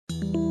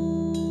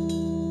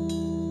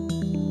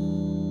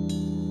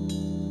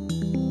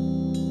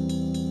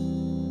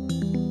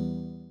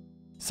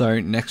So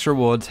next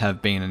rewards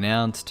have been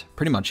announced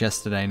pretty much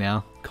yesterday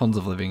now. Cons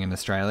of living in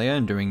Australia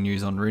and doing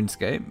news on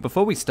RuneScape.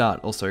 Before we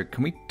start, also,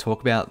 can we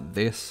talk about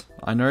this?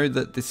 I know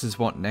that this is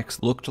what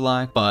Next looked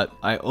like, but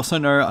I also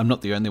know I'm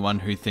not the only one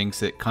who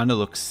thinks it kind of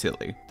looks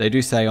silly. They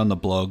do say on the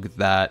blog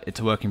that it's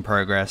a work in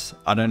progress.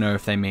 I don't know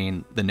if they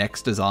mean the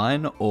Next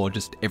design or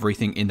just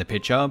everything in the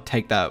picture.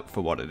 Take that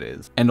for what it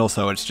is. And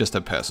also, it's just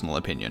a personal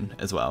opinion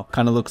as well.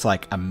 Kind of looks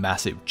like a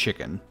massive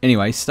chicken.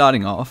 Anyway,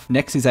 starting off,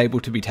 Next is able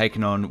to be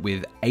taken on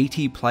with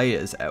 80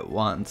 players at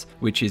once,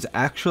 which is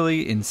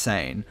actually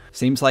insane.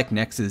 Seems like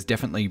Next is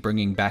definitely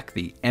bringing back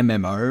the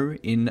MMO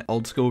in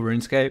old school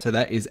RuneScape, so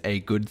that is a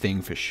good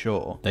thing for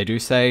sure. They do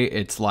say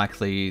it's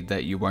likely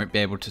that you won't be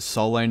able to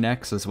solo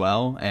Next as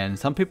well, and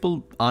some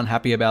people aren't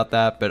happy about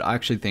that, but I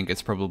actually think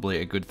it's probably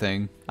a good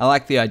thing. I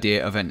like the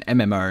idea of an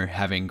MMO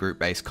having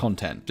group-based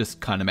content, just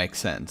kind of makes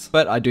sense.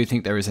 But I do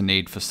think there is a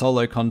need for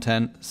solo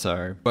content,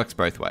 so works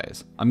both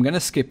ways. I'm going to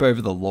skip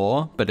over the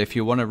lore, but if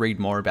you want to read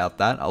more about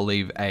that, I'll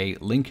leave a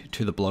link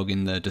to the blog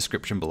in the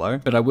description below.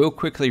 But I will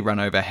quickly run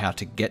over how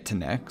to get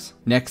to Next.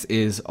 Next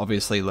is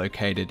obviously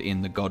located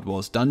in the God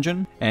Wars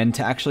dungeon, and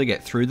to actually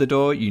get through the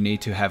door, you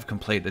need to have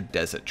completed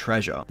Desert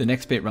Treasure. The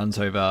next bit runs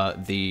over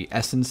the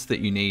essence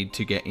that you need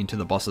to get into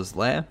the boss's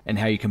lair, and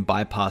how you can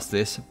bypass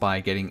this by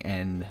getting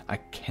an, I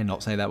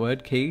cannot say that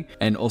word, key,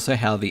 and also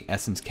how the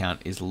essence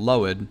count is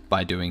lowered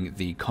by doing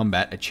the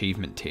combat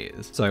achievement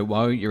tiers. So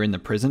while you're in the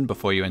prison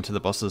before you enter the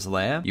boss's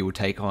lair, you will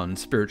take on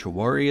spiritual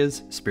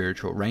warriors,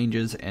 spiritual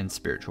rangers, and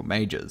spiritual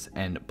mages,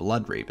 and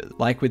blood reavers.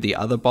 Like with the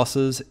other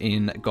bosses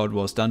in God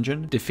Wars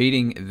dungeon,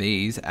 defeating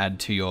these add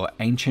to your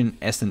ancient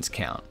essence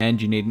count,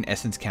 and you need an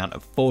essence count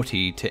of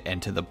 40 to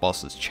enter the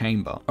boss's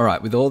chamber.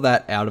 Alright, with all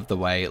that out of the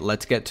way,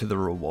 let's get to the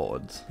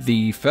rewards.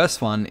 The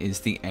first one is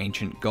the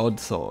Ancient God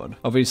Sword.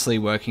 Obviously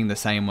working the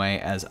same way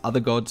as other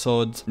God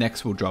Swords,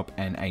 Next will drop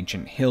an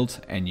Ancient Hilt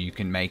and you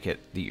can make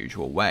it the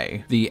usual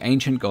way. The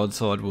Ancient God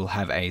Sword will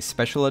have a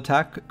special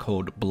attack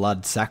called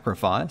Blood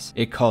Sacrifice.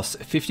 It costs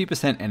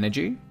 50%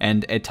 energy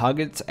and it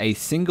targets a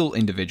single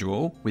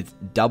individual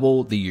with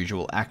double the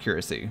usual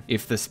accuracy.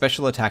 If the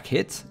special attack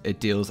hits, it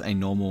deals a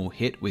normal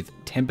hit with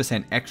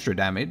 10% extra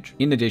damage.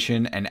 In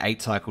addition, an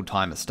 8 cycle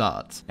timer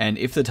starts. And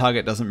if the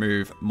target doesn't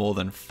move more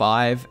than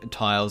 5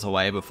 tiles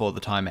away before the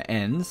timer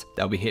ends,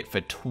 they'll be hit for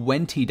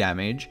 20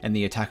 damage and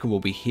the attacker will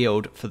be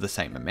healed for the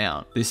same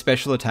amount. This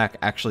special attack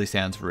actually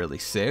sounds really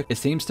sick. It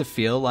seems to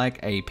feel like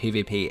a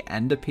PvP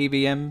and a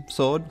PvM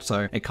sword,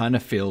 so it kind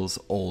of feels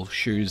all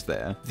shoes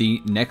there.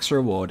 The next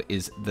reward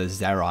is the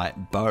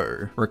Zarite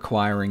Bow.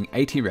 Requiring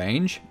 80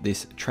 range,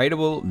 this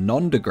tradable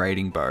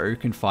non-degrading bow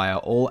can fire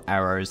all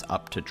arrows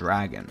up to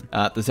dragon.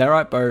 The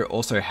Zarite Bow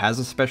also has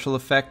a special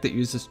effect that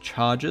uses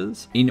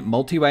charges. In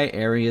multi-way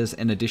areas,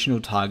 an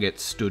additional target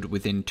stood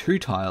within 2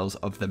 tiles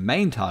of the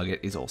main target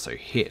is also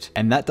hit,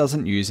 and that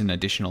doesn't use an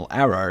additional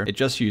arrow, it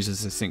just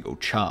uses a single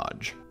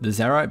charge. The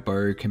Zarite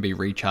Bow can be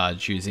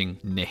recharged using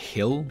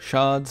Nihil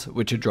shards,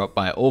 which are dropped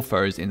by all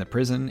foes in the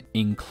prison,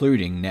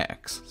 including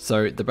Next.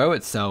 So the bow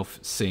itself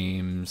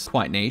seems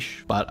quite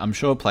niche, but I'm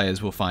sure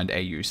players will find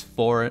a use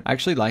for it. I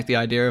actually like the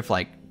idea of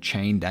like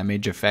chain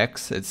damage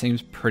effects. It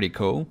seems pretty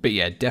cool, but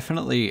yeah,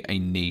 definitely a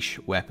niche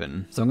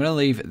weapon. So I'm going to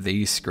leave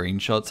these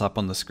screenshots up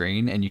on the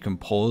screen and you can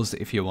pause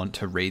if you want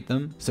to read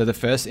them. So the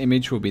first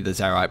image will be the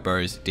Zarite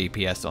Bow's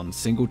DPS on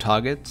single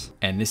targets,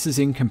 and this is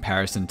in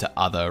comparison to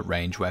other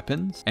range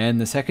weapons. And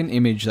the second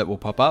image that will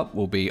pop up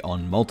will be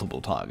on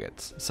multiple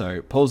targets.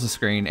 So pause the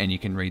screen and you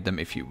can read them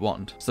if you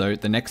want. So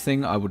the next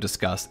thing I will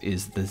discuss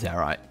is the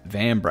Zarite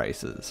Van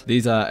Braces.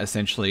 These are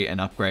essentially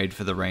an upgrade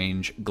for the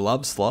range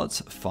glove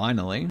slots,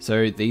 finally.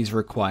 So these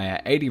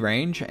require 80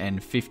 range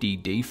and 50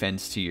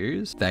 defense to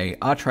use. They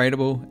are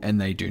tradable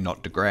and they do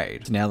not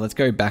degrade. So now let's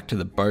go back to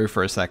the bow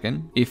for a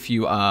second. If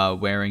you are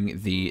wearing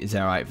the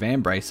Zarite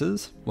Van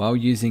Braces, while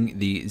using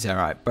the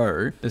Zarite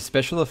Bow, the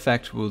special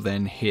effect will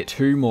then hit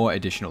 2 more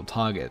additional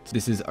targets.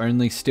 This is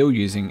only still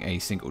using a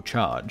single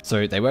charge.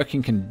 So they work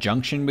in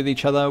conjunction with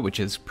each other, which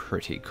is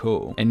pretty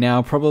cool. And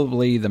now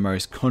probably the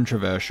most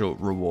controversial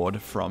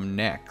reward from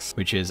Next,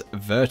 which is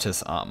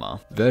Virtus Armor.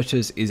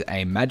 Virtus is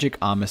a magic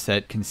armor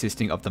set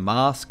consisting of the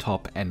mask,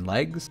 top, and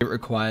legs. It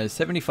requires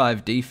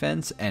 75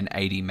 defense and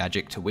 80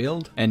 magic to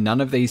wield, and none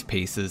of these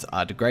pieces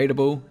are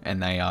degradable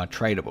and they are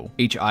tradable.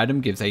 Each item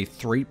gives a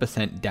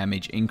 3%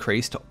 damage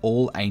increase to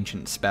all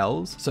ancient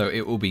spells, so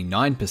it will be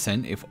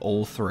 9% if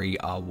all 3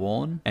 are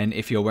worn. And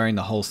if you're wearing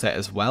the whole set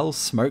as well,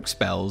 smoke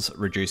spells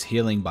reduce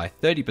healing by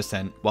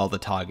 30% while the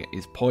target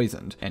is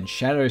poisoned, and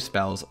shadow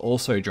spells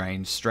also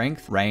drain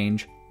strength,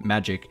 range,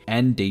 magic,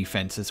 and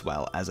defense as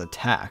well as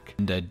attack.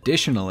 And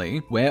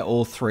additionally, wear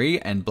all 3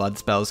 and blood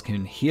spells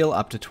can heal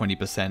up to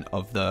 20%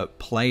 of the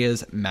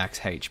player's max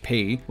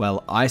HP,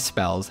 while ice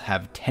spells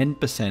have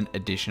 10%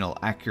 additional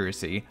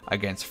accuracy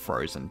against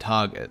frozen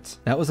targets.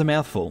 That was a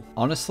mouthful.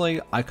 Honestly,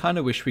 I kind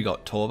of wish we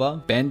got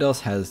Torva.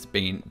 Bandos has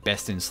been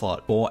best in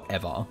slot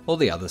forever. All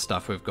the other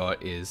stuff we've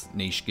got is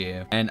niche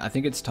gear, and I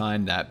think it's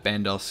time that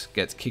Bandos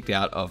gets kicked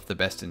out of the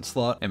best in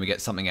slot and we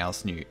get something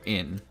else new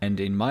in. And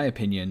in my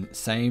opinion,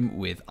 same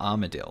with with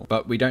Armadillo.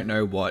 But we don't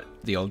know what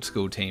the old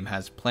school team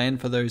has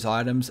planned for those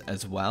items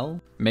as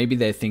well. Maybe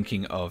they're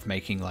thinking of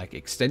making like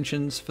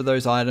extensions for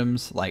those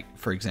items, like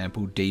for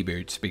example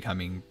D-boots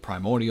becoming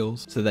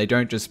primordials, so they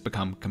don't just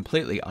become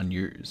completely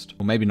unused.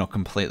 Or maybe not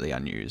completely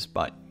unused,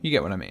 but you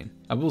get what I mean.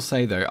 I will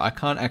say though, I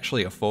can't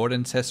actually afford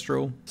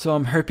Ancestral, so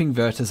I'm hoping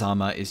Virtus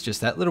armor is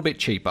just that little bit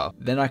cheaper,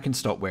 then I can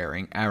stop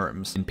wearing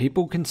Arams, and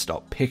people can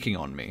stop picking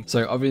on me.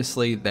 So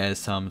obviously there's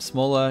some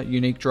smaller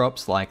unique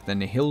drops like the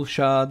Nihil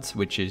shards,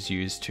 which is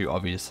used to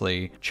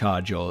obviously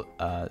charge your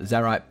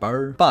Zarite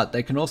bow, but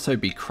they can also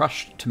be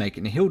crushed to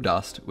make Nihil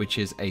dust, which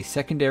is a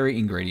secondary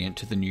ingredient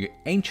to the new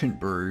Ancient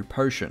Brew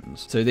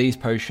potions. So these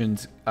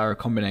potions are a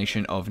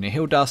combination of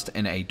Nihil dust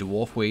and a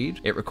dwarf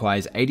weed. It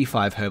requires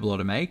 85 herblore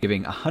to make,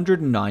 giving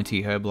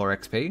 190 herblore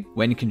XP.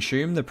 When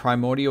consumed, the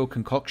primordial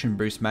concoction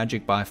boosts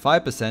magic by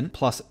 5%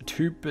 plus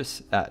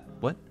 2%.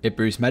 It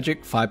boosts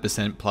magic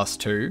 5% plus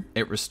 2.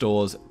 It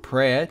restores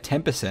prayer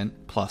 10%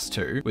 plus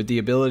 2, with the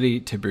ability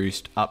to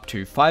boost up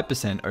to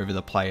 5% over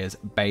the player's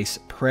base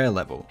prayer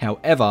level.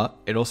 However,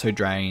 it also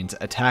drains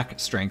attack,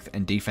 strength,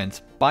 and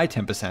defense by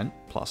 10%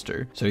 plus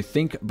 2. So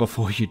think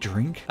before you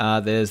drink.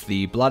 There's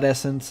the blood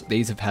essence.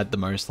 These have had the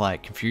most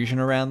like confusion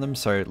around them,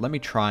 so let me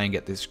try and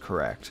get this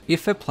correct.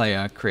 If a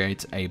player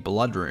creates a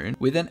blood rune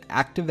with an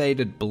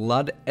activated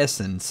blood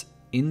essence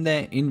in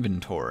their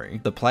inventory,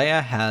 the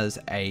player has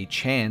a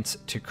chance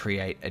to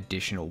create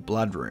additional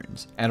blood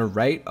runes at a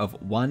rate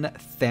of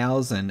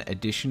 1,000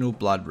 additional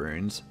blood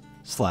runes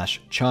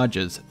 /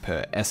 charges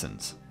per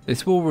essence.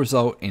 This will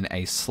result in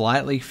a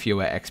slightly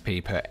fewer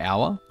XP per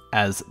hour,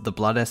 as the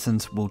blood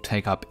essence will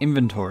take up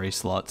inventory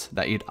slots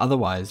that you'd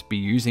otherwise be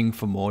using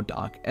for more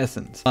dark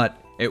essence. But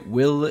it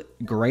will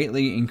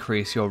greatly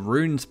increase your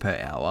runes per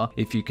hour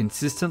if you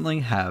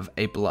consistently have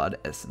a blood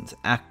essence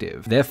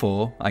active.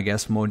 Therefore, I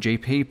guess more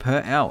GP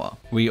per hour.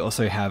 We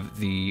also have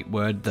the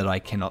word that I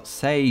cannot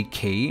say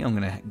key. I'm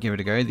gonna give it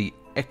a go. The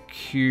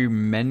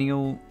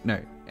ecumenial.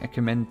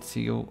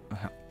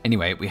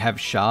 Anyway, we have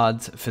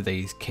shards for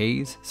these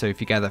keys. So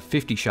if you gather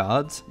 50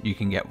 shards, you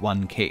can get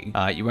 1 key.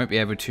 You won't be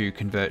able to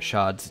convert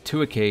shards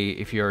to a key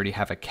if you already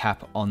have a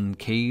cap on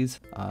keys.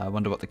 I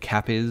wonder what the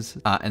cap is.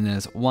 And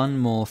there's one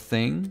more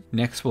thing.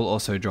 Next, we'll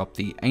also drop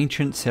the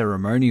Ancient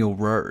Ceremonial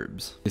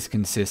Robes. This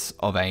consists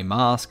of a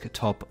mask,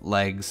 top,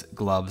 legs,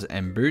 gloves,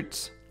 and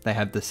boots. They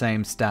have the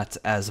same stats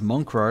as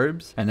monk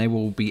robes, and they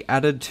will be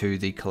added to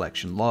the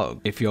collection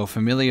log. If you're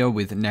familiar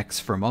with necks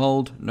from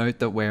old, note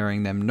that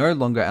wearing them no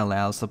longer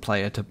allows the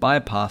player to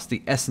bypass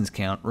the essence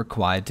count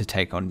required to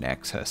take on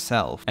Nex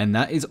herself. And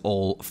that is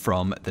all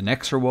from the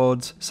Nex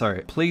rewards, so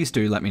please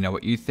do let me know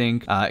what you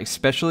think,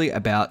 especially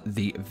about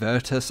the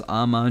Virtus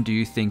armor. Do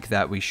you think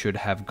that we should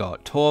have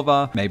got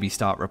Torva, maybe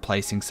start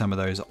replacing some of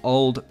those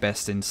old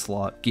best in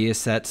slot gear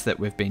sets that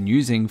we've been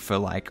using for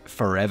like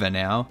forever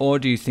now? Or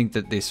do you think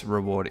that this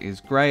reward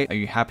is great? Are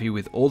you happy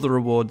with all the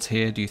rewards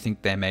here? Do you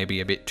think they're maybe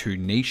a bit too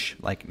niche,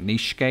 like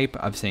nichescape?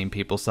 I've seen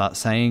people start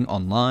saying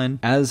online.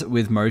 As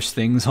with most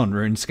things on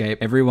RuneScape,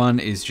 everyone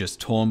is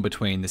just torn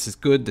between this is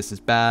good, this is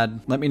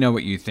bad. Let me know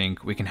what you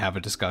think. We can have a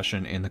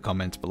discussion in the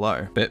comments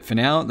below. But for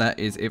now, that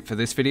is it for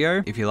this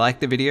video. If you like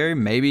the video,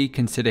 maybe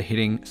consider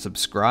hitting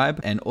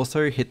subscribe and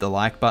also hit the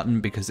like button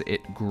because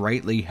it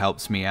greatly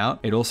helps me out.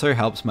 It also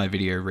helps my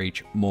video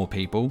reach more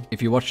people.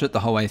 If you watched it the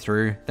whole way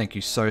through, thank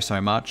you so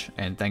much,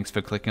 and thanks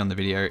for clicking on the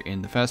video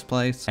in the first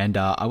place, and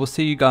I will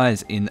see you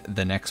guys in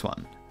the next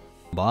one.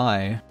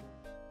 Bye.